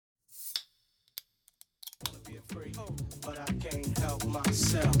freak, but I can't help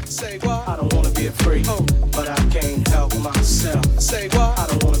myself. Say what? I don't wanna be a freak, but I can't help myself. Say what? I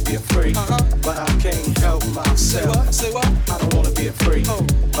don't wanna be a freak, but I can't help myself. Say what? I don't wanna be a freak,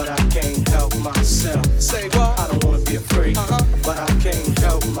 but I can't help myself. Say what? I don't wanna be a freak, but I can't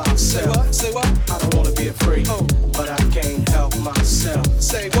help myself. Say what? I don't wanna be a freak, but I can't help myself.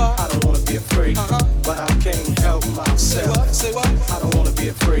 Say what? I don't wanna be a freak, but I can't help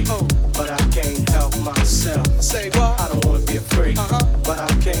myself. Say what? I don't wanna be a freak, but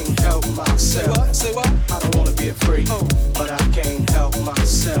I can't help myself. Say what? I don't wanna be a freak, but I can't help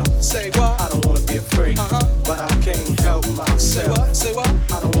myself. Say what? I don't wanna be a freak, but I can't help myself. Say what?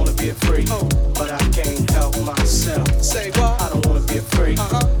 I don't wanna be a freak, but I can't help myself. Say what? I don't wanna be a freak,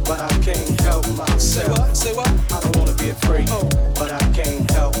 but I can't help myself. Say what? I don't wanna be a freak, but I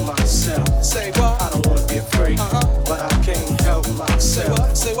can't help myself. Say what? I don't wanna be a freak, but I can't help myself.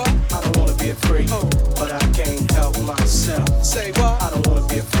 Say what? I don't wanna be a freak, but I can't help myself. Say what? I don't wanna be a freak, but I can't help myself. Say what? I don't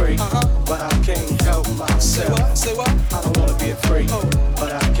wanna be a freak, but I can't help myself. Say what? I don't wanna be a freak, but I can't help myself. Say what? I don't wanna be a freak, but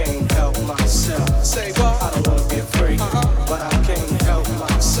I can't help myself. Say what? I don't wanna be a freak, but I can't help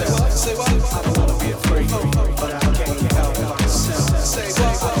myself. Say what? I don't wanna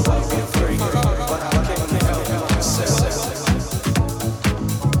be a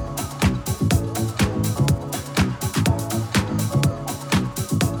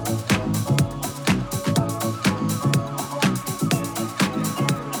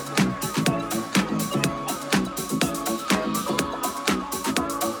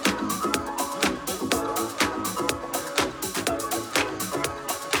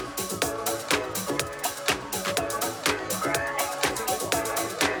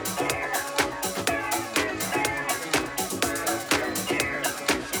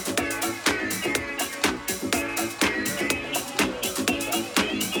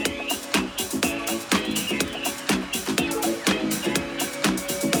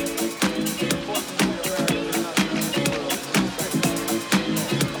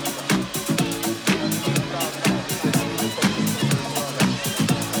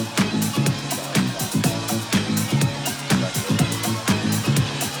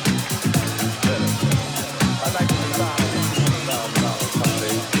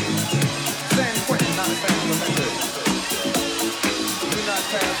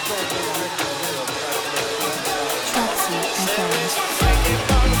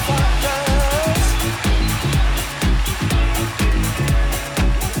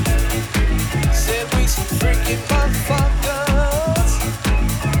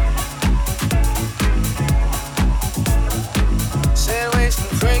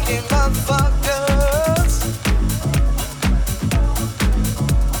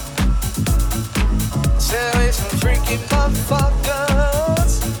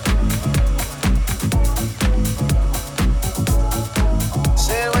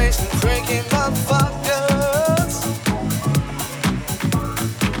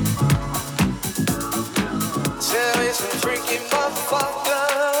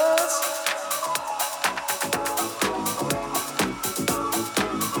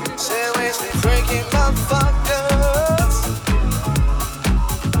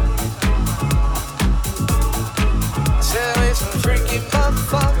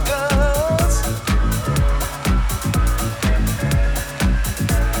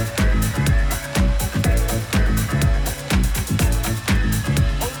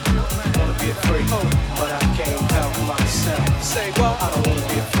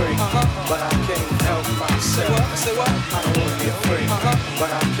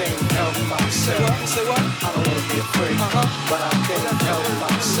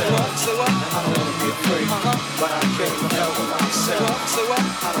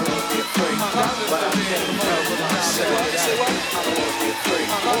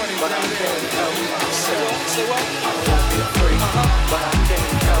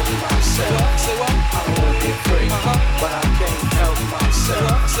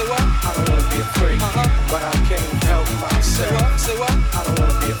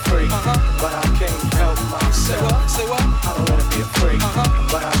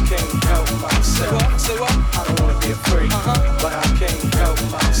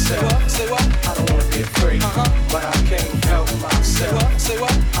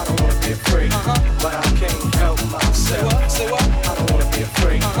but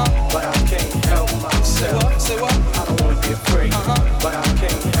I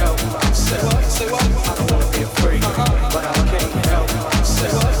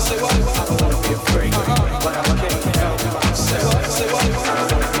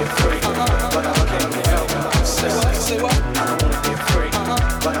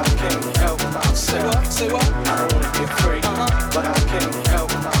can't help myself. Say what?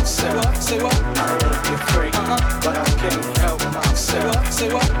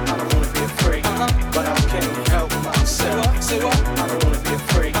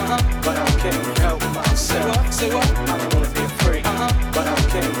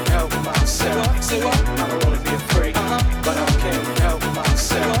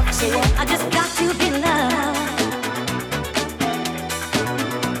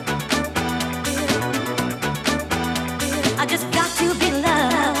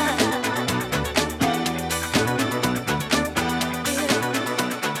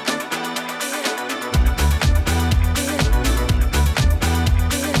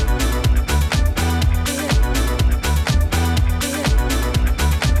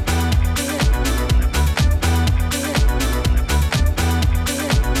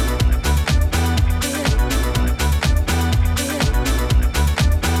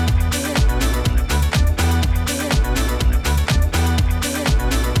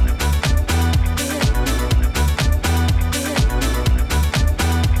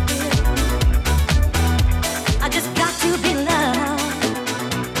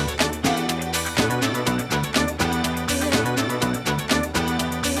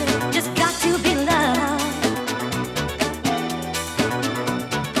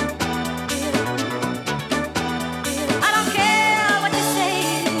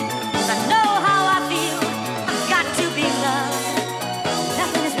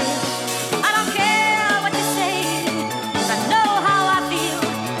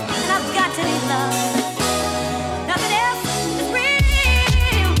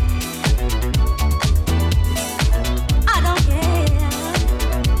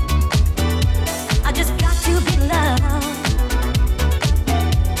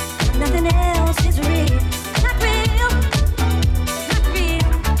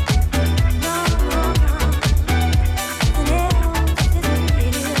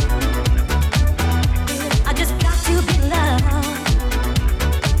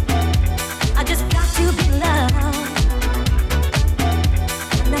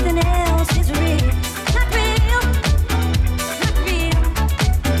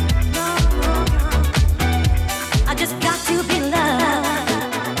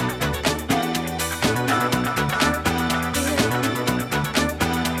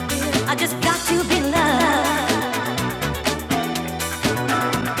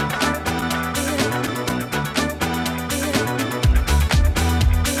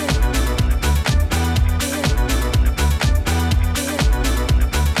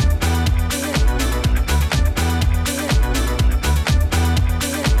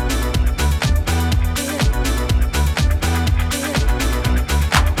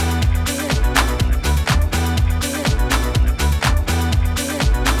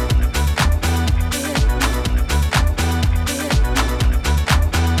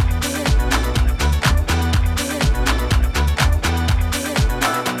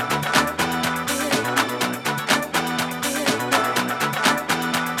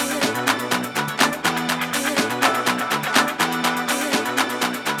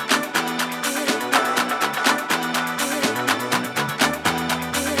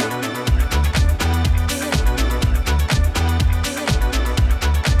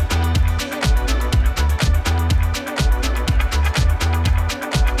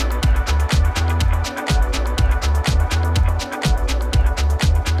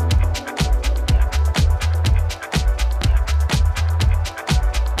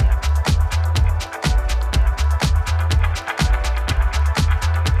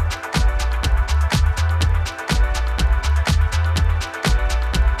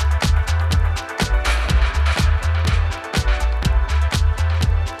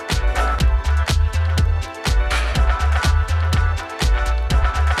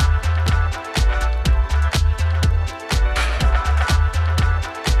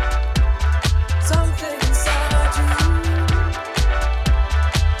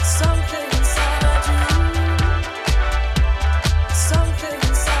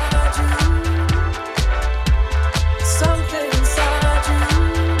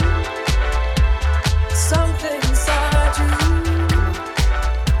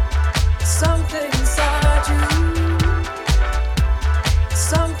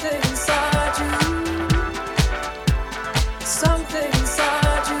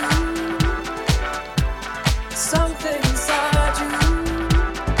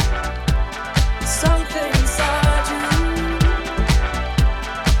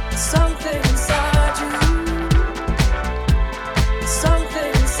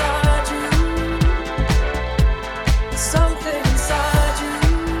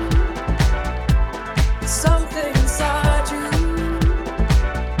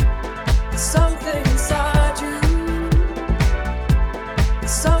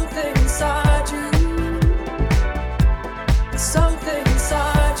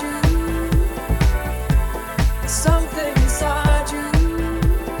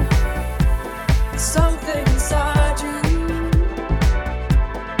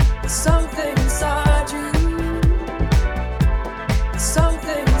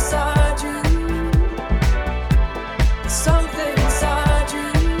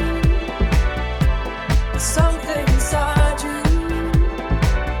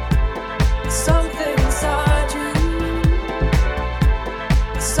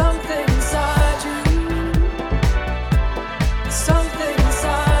 Something inside you. Something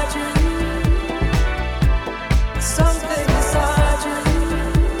inside you. Something inside you.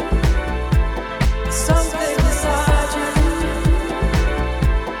 Something inside you.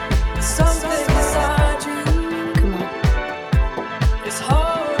 Something inside you. Come on. It's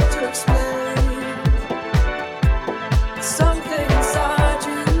hard to explain. Something inside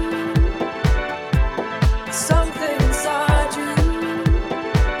you. Something inside you.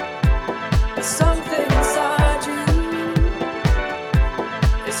 Something inside you.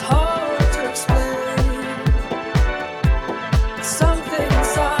 It's hard to explain. Something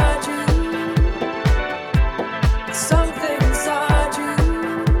inside you. Something inside you.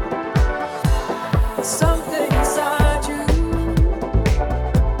 Something inside you.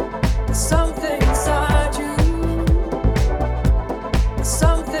 Something inside you.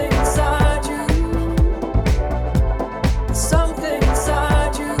 Something inside you. Something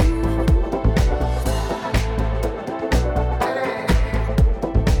inside you. Something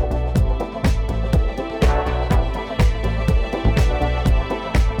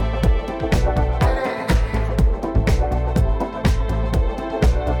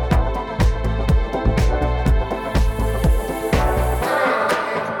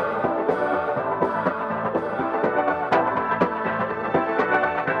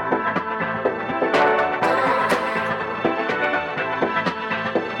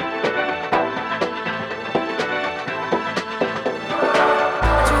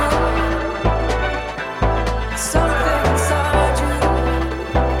inside you. Something inside you.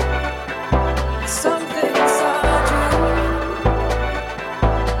 Something inside you.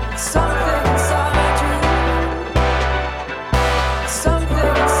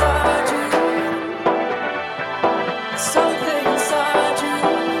 Something inside you. Something inside you.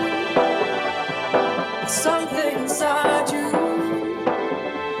 Something inside you.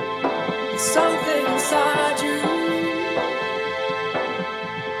 Something inside you.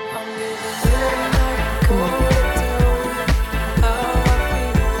 I'm giving you my call to tell you how I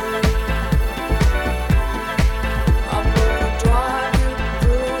feel. I'm gonna drive you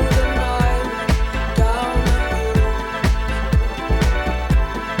through the night, down the hill.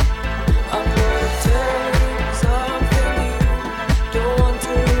 I'm gonna tell you something you don't want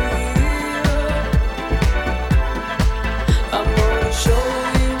to hear. I'm gonna show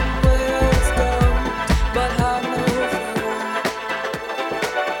you where it's done, but how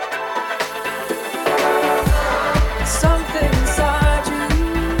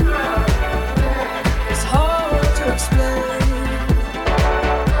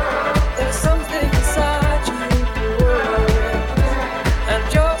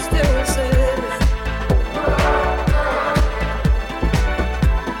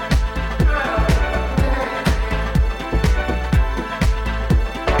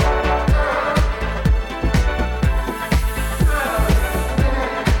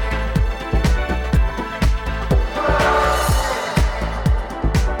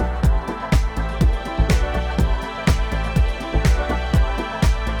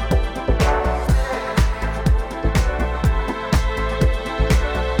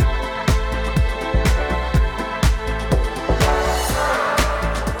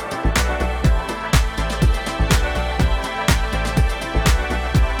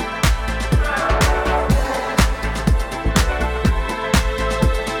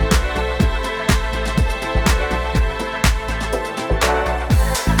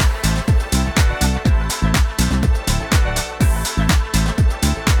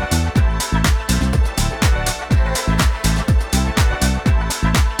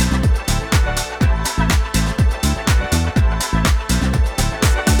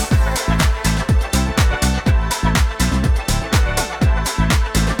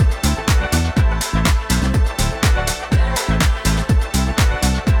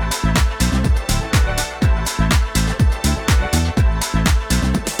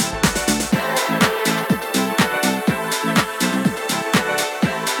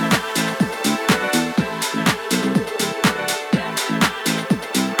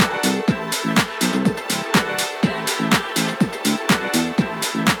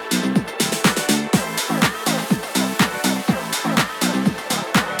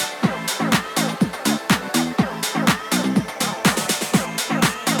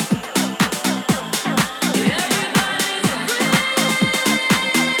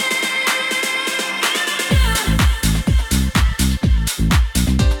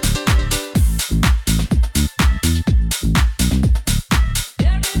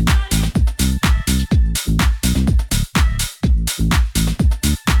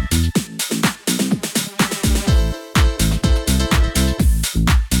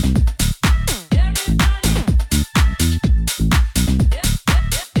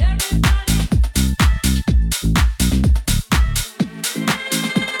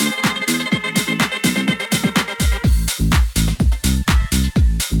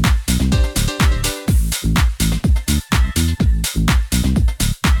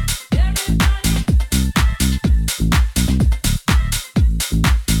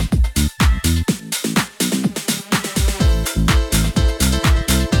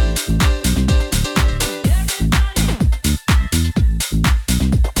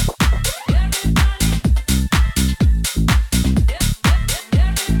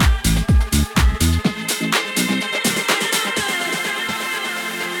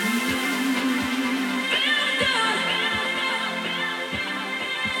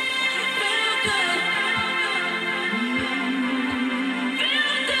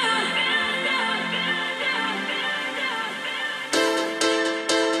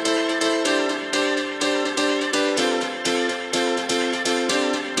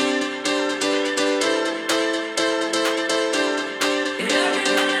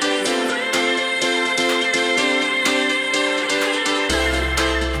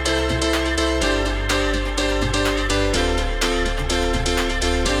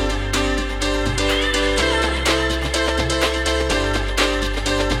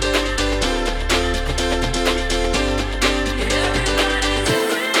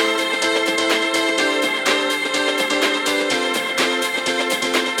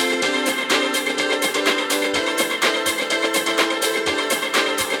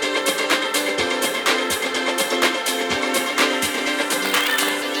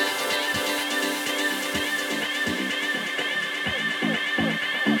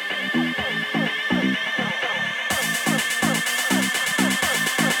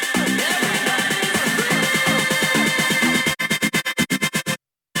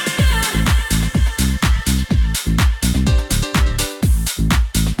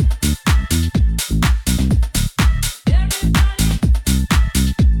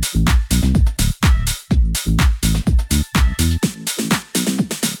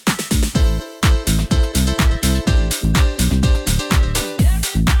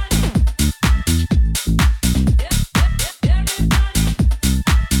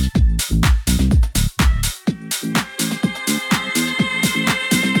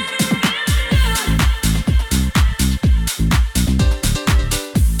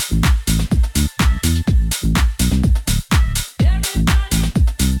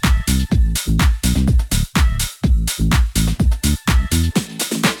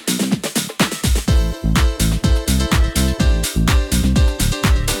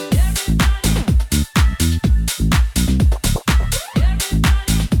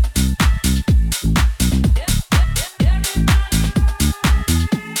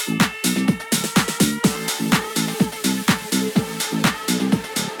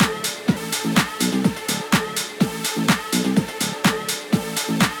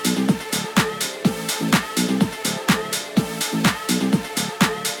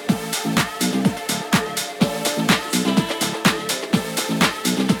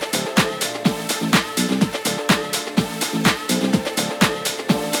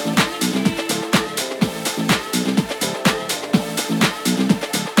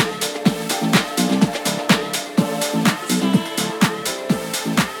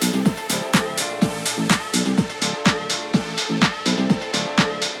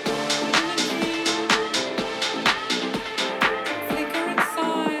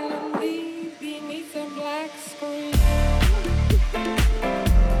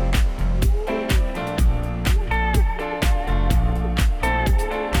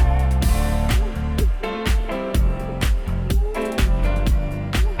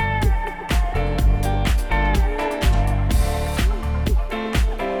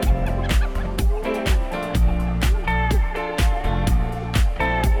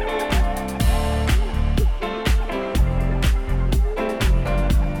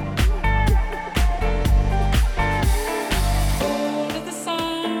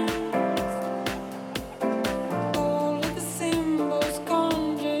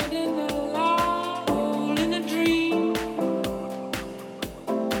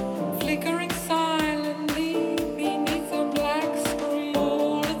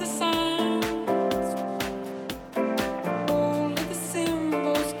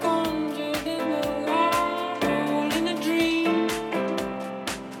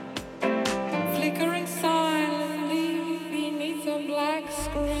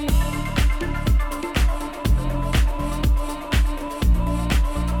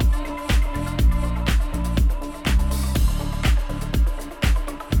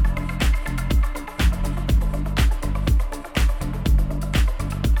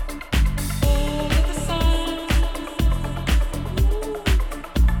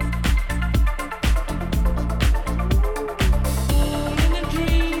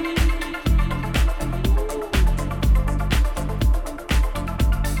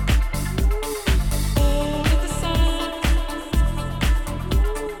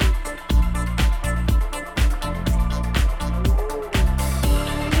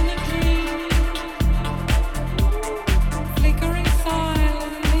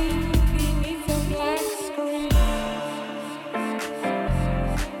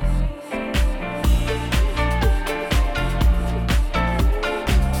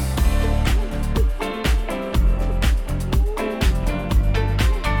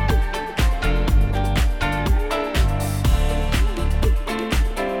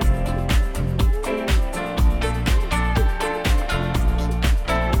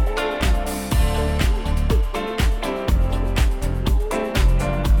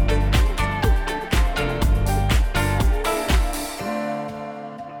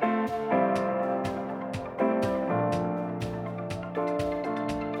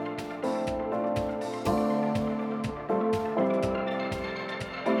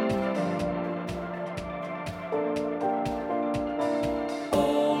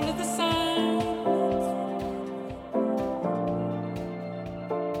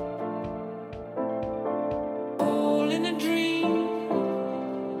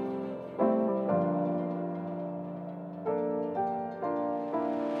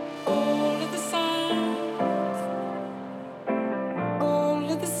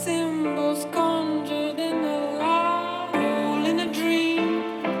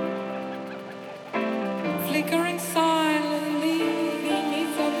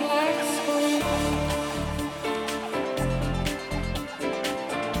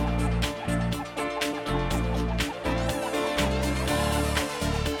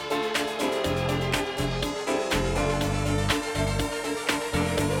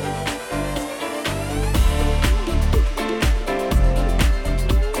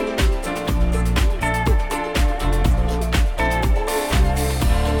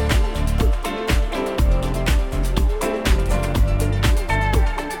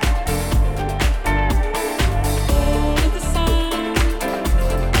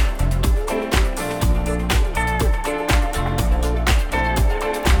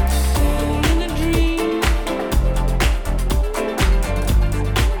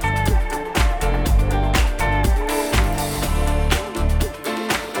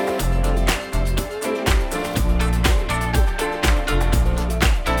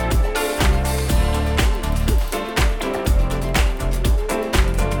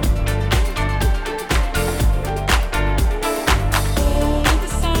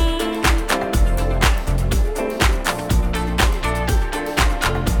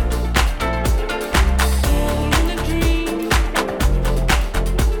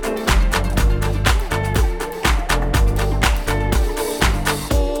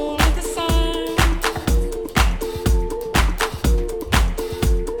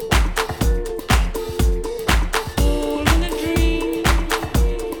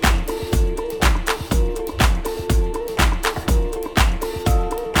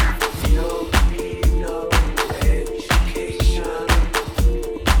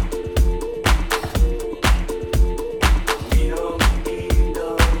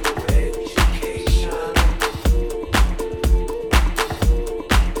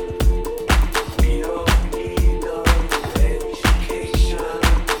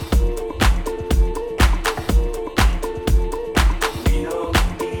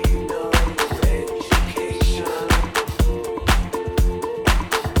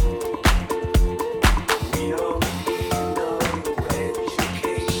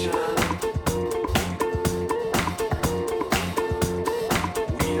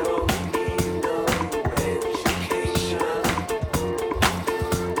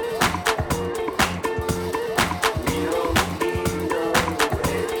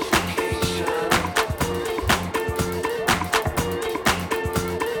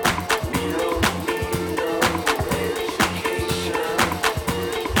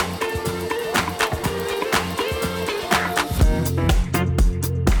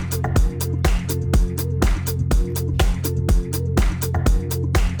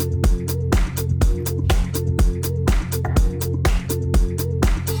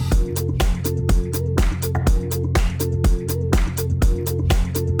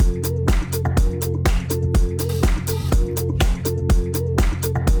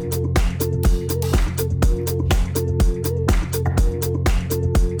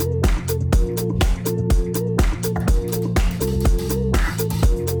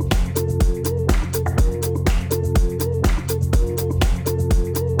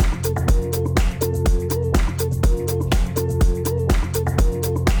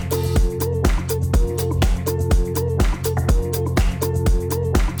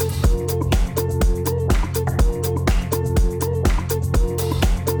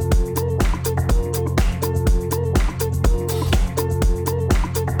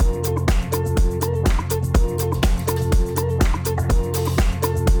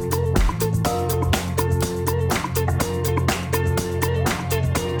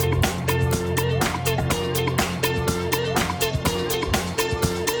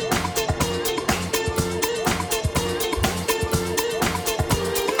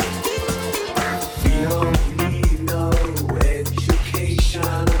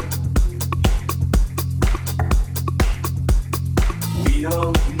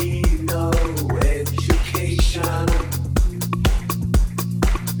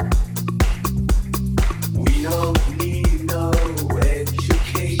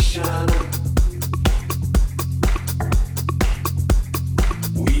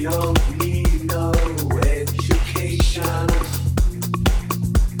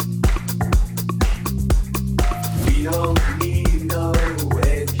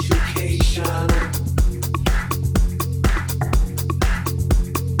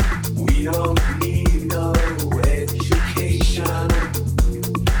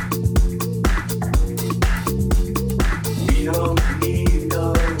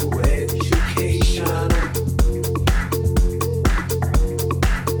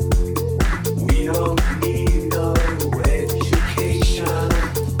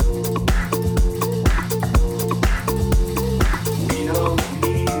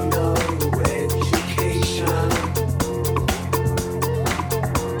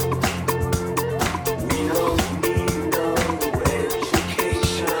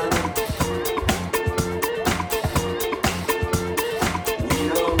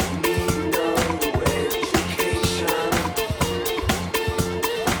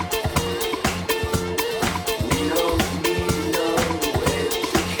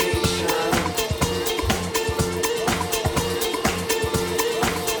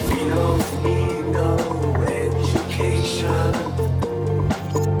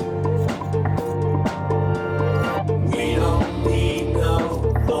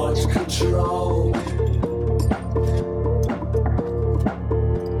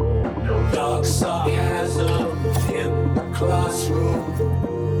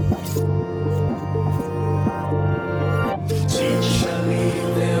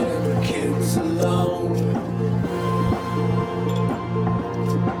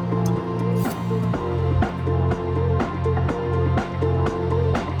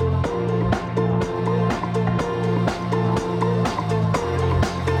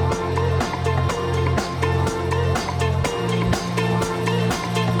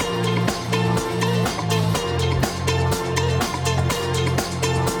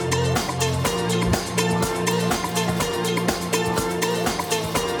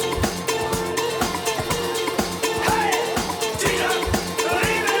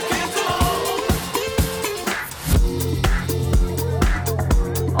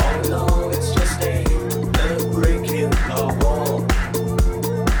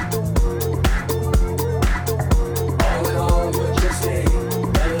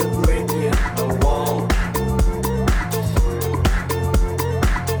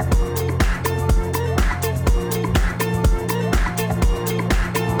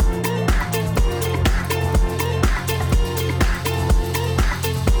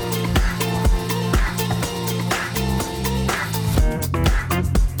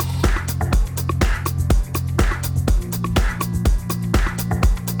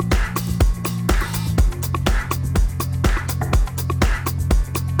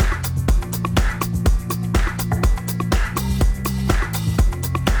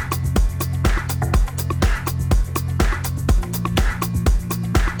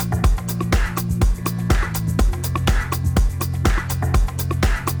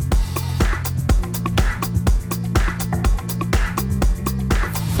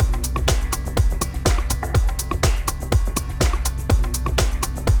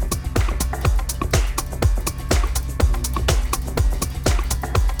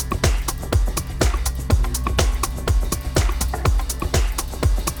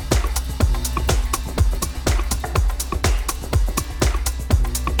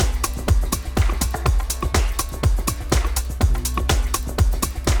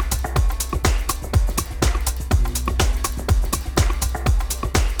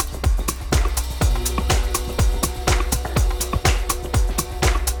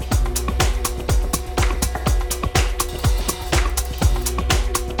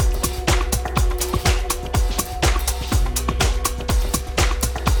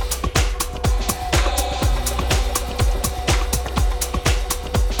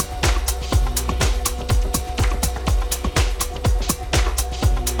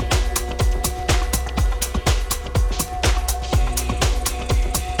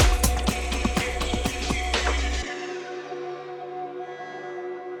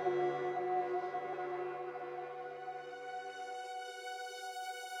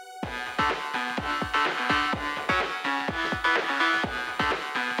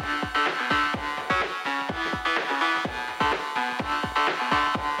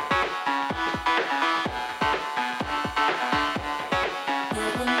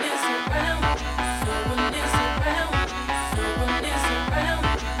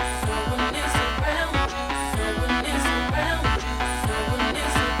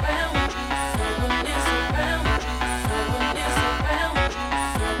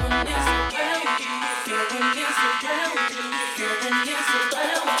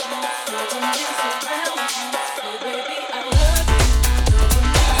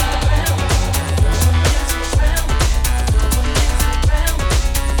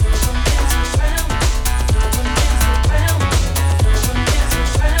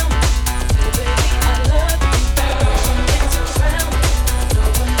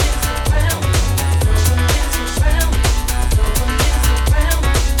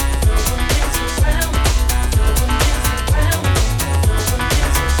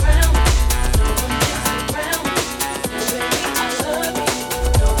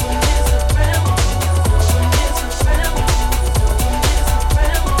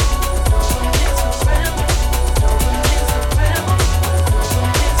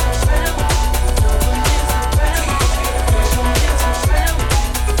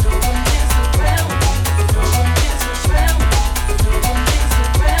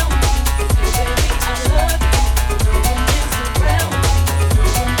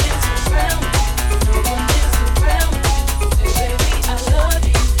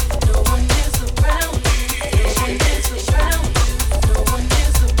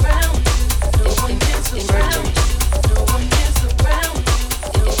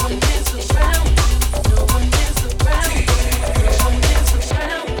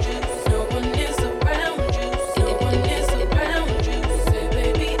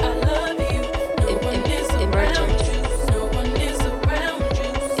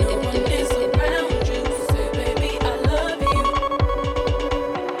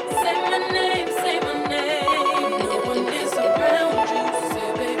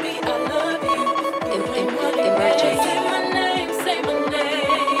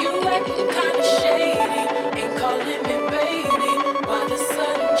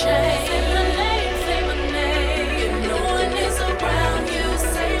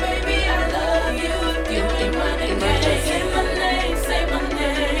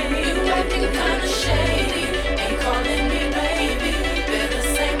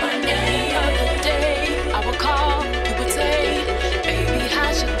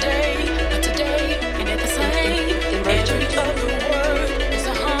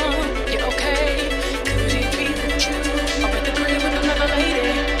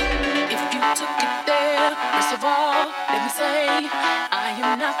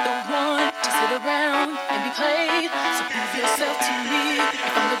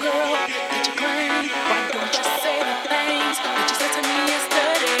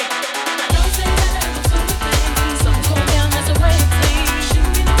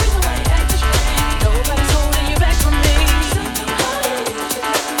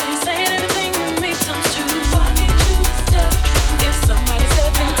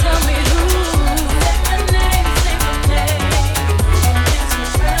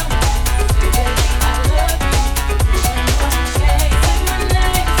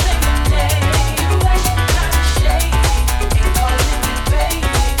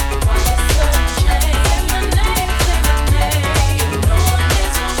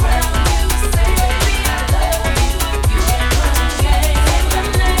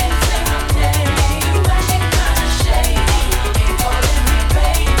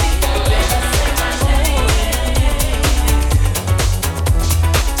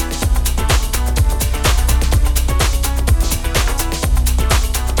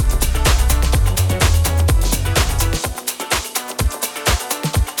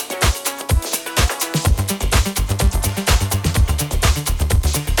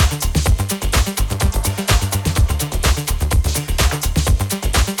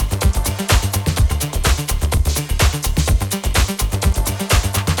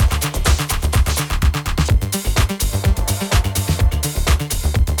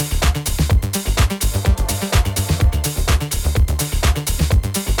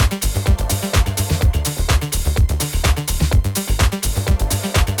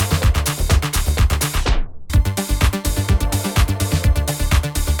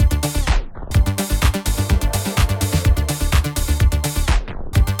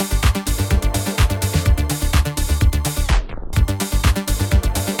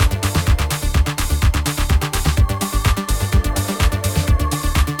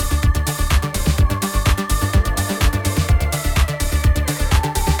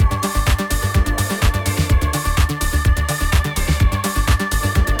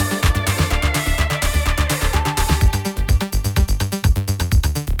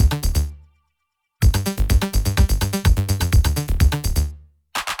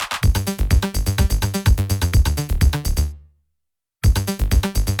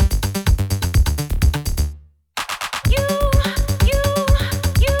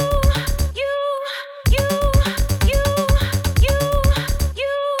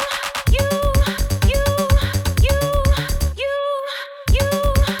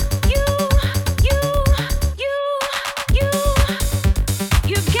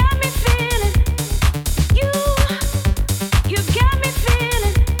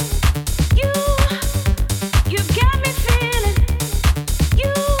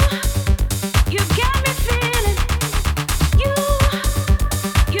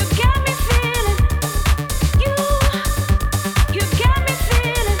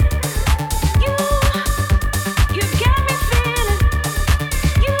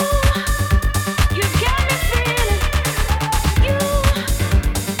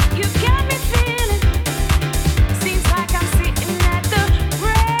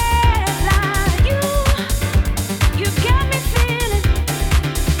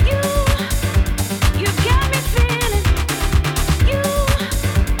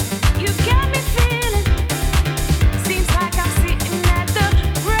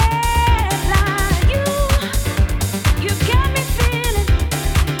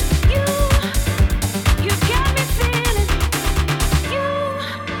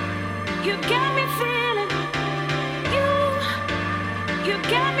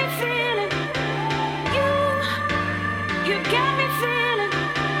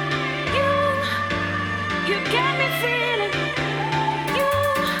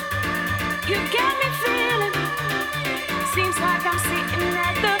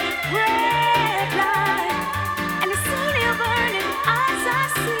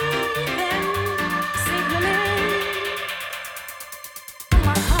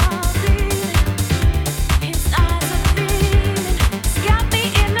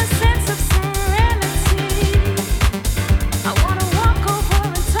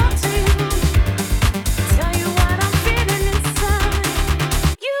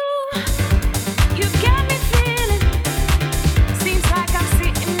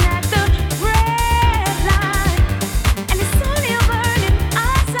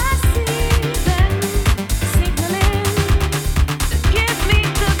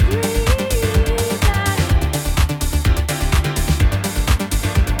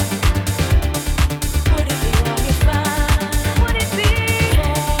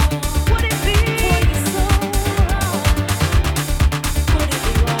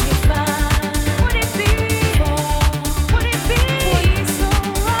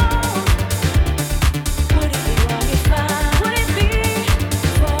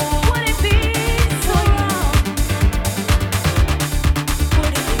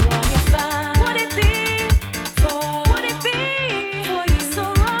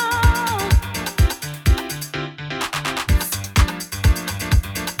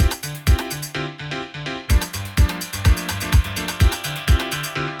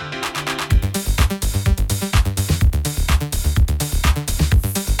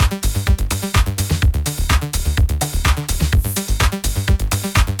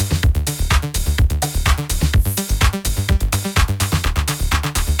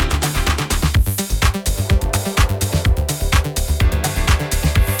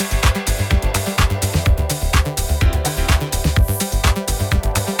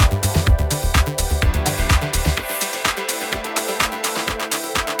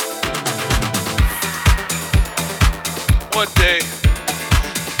One day,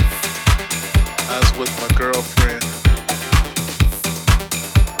 I was with my girlfriend.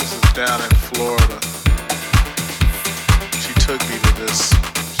 This is down in Florida. She took me to this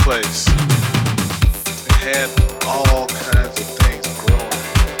place. It had all kinds of things growing.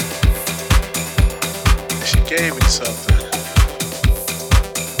 And she gave me something.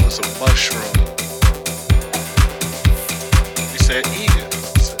 It was a mushroom. She said, eat it.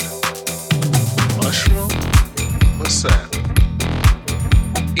 I said, mushroom? What's that?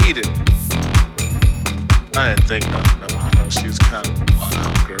 Eat it. I didn't think nothing of her. She was kind of a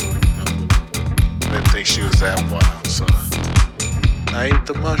wild girl. I didn't think she was that wild, so I ate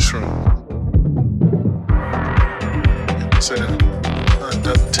the mushroom. And I said, it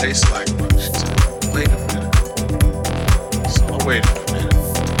doesn't taste like much. She said, wait a minute. So I waited a minute.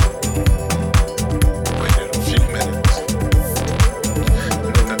 Waited a few minutes.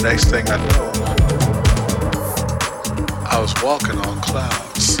 And then the next thing I know, I was walking on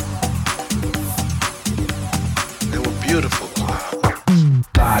clouds. They were beautiful clouds.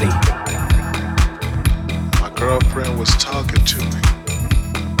 Body. My girlfriend was talking to me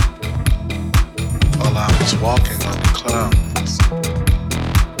while I was walking on the clouds.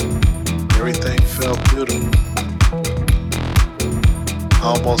 Everything felt beautiful. I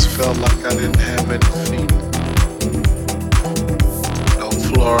almost felt like I didn't have any feet. No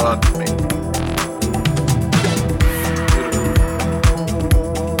floor under me.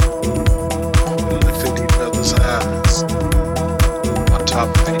 Eyes on top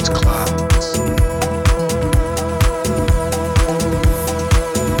of these clouds.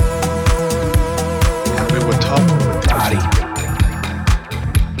 And we were talking with body,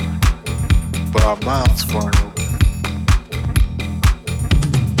 but our mouths weren't open.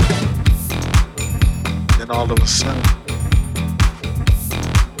 Then all of a sudden,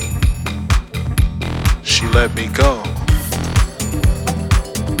 she let me go,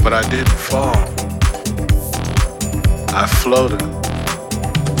 but I didn't fall. I floated,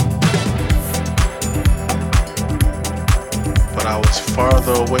 but I was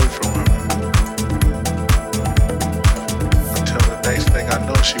farther away from her until the next thing I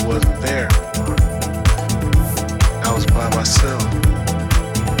know, she wasn't there. I was by myself.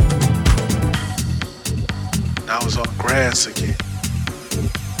 I was on grass again.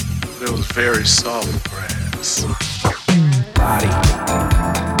 It was very soft grass. Body.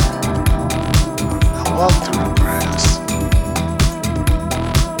 I walked through the grass.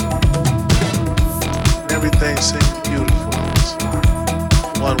 Everything seemed beautiful. I was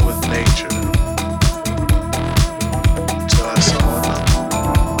one with nature until I saw another.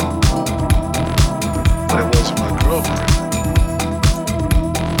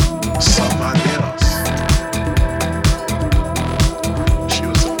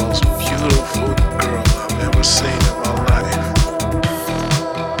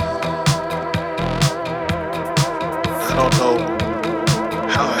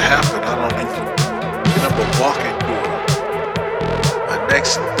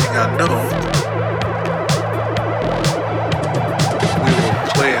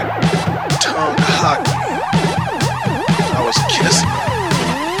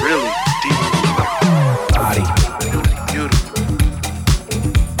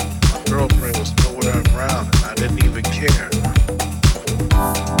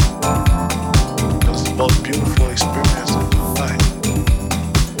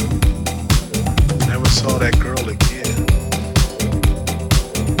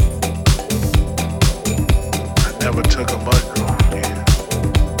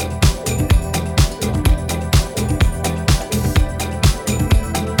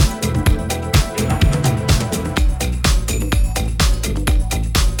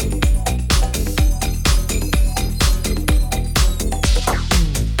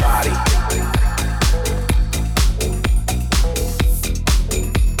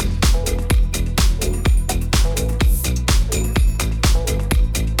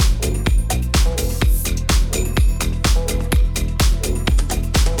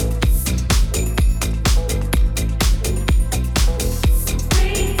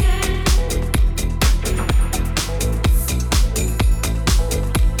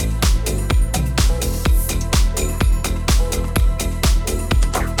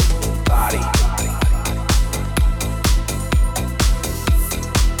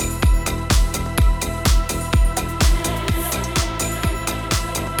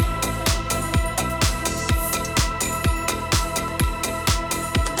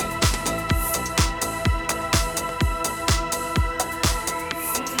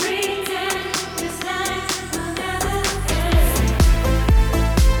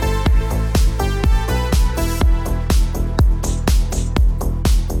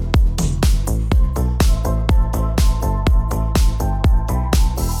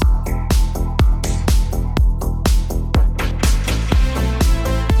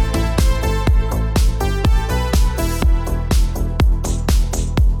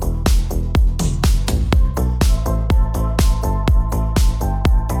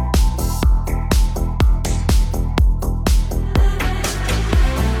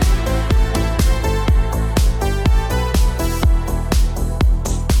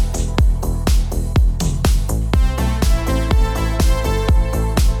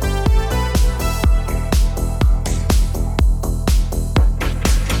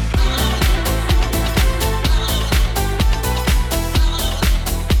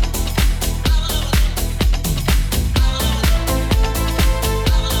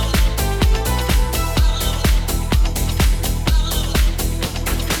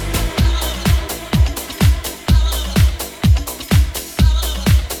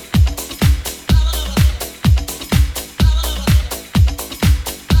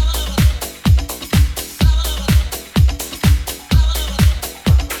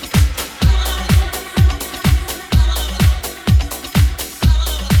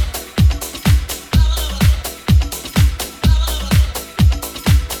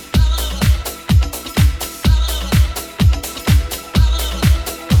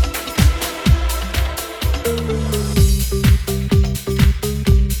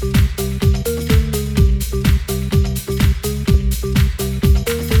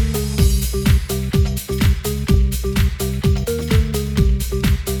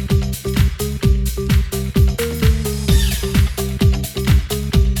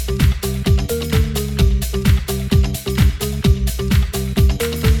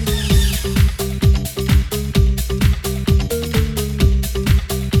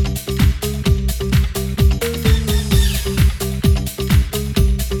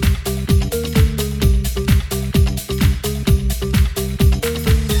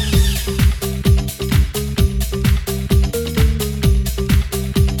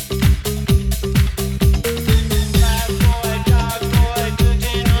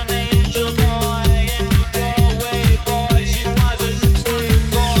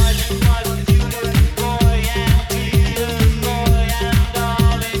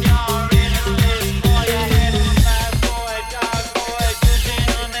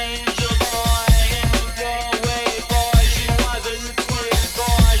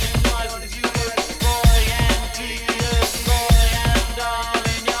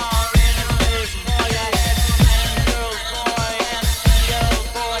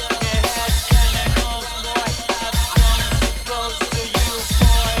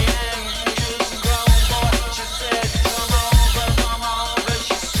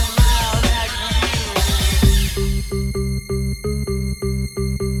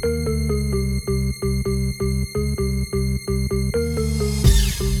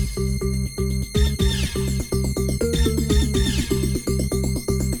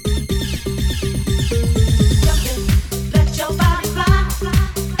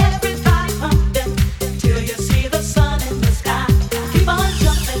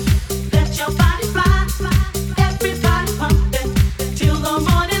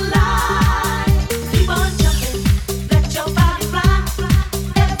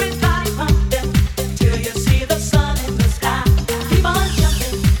 Every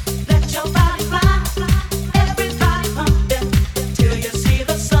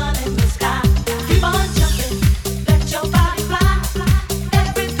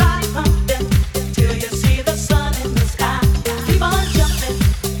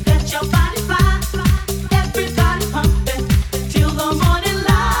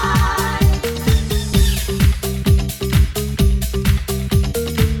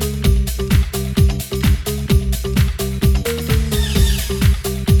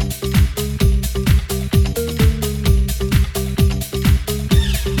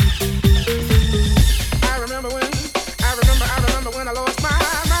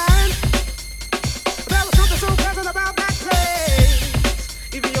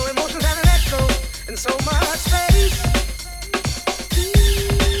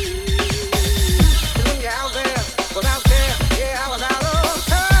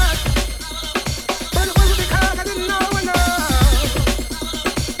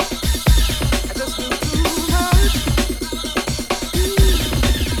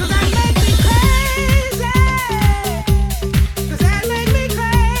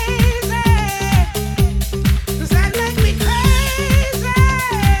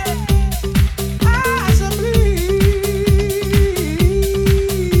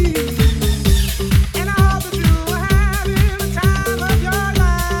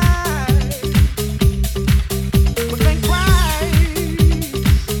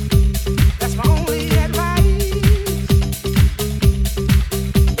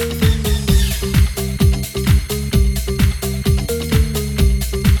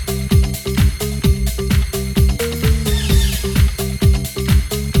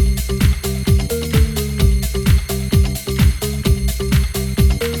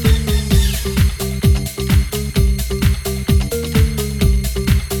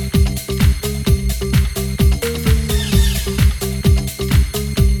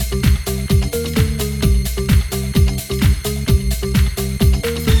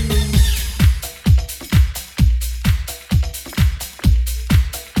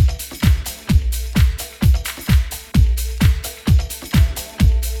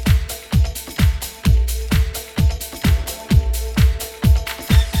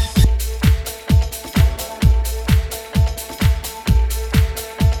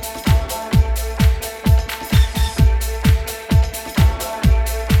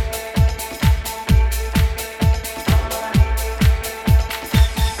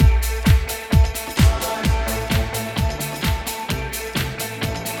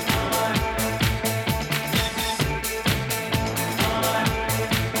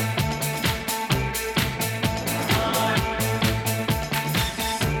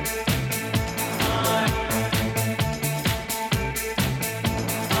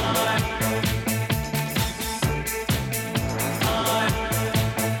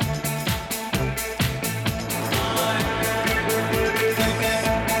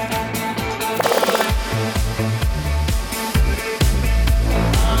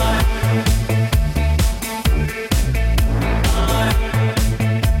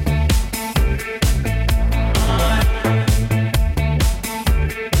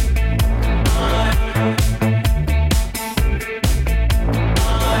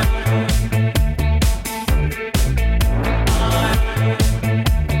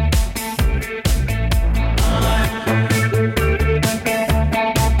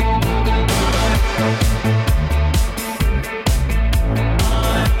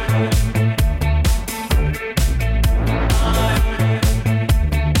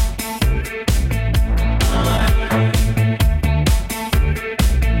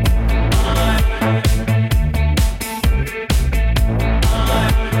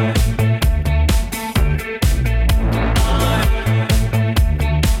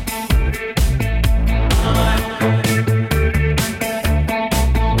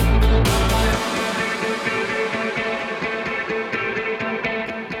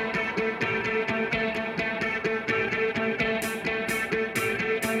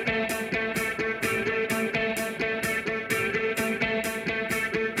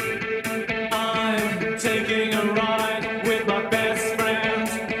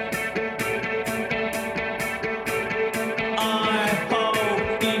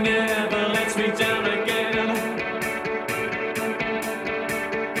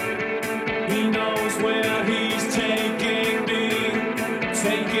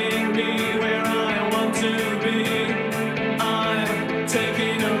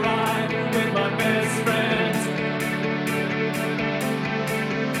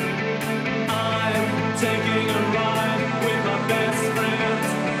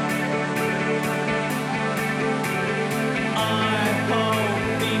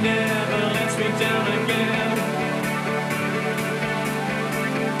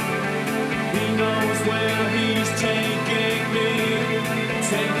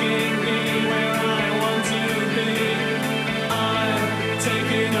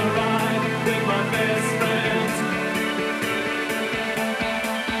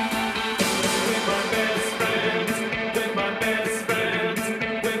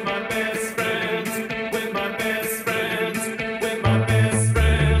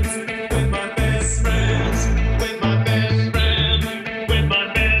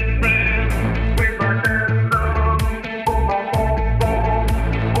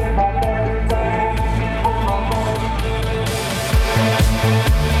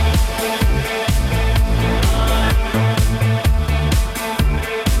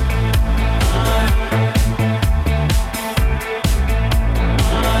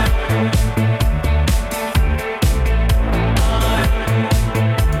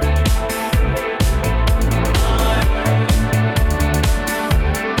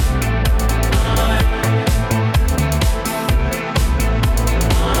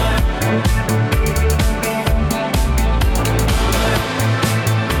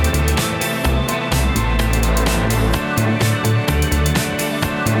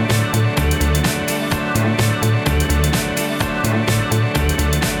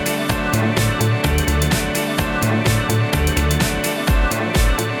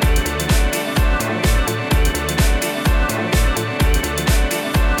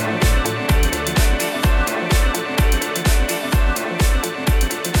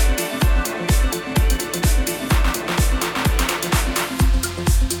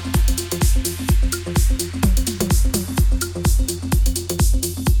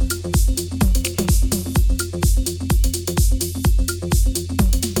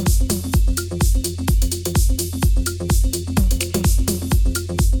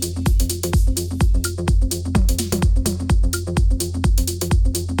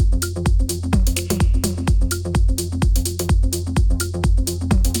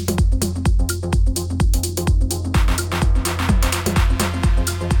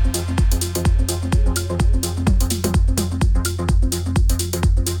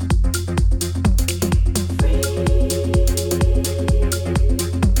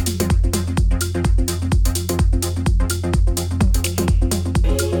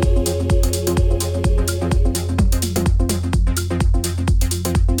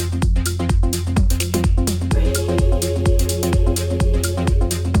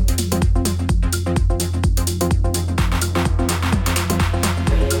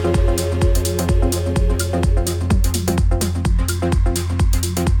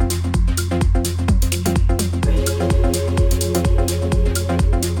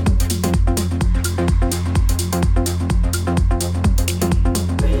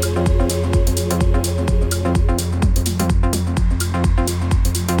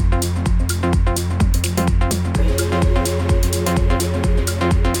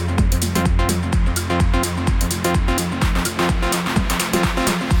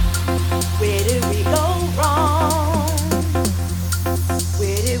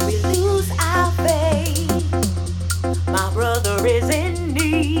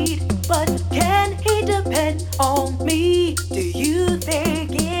need, but can he depend on me? Do you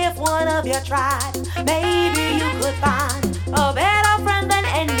think if one of you tried, maybe you could find a better friend than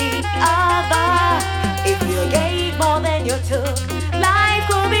any other? If you gave more than you took,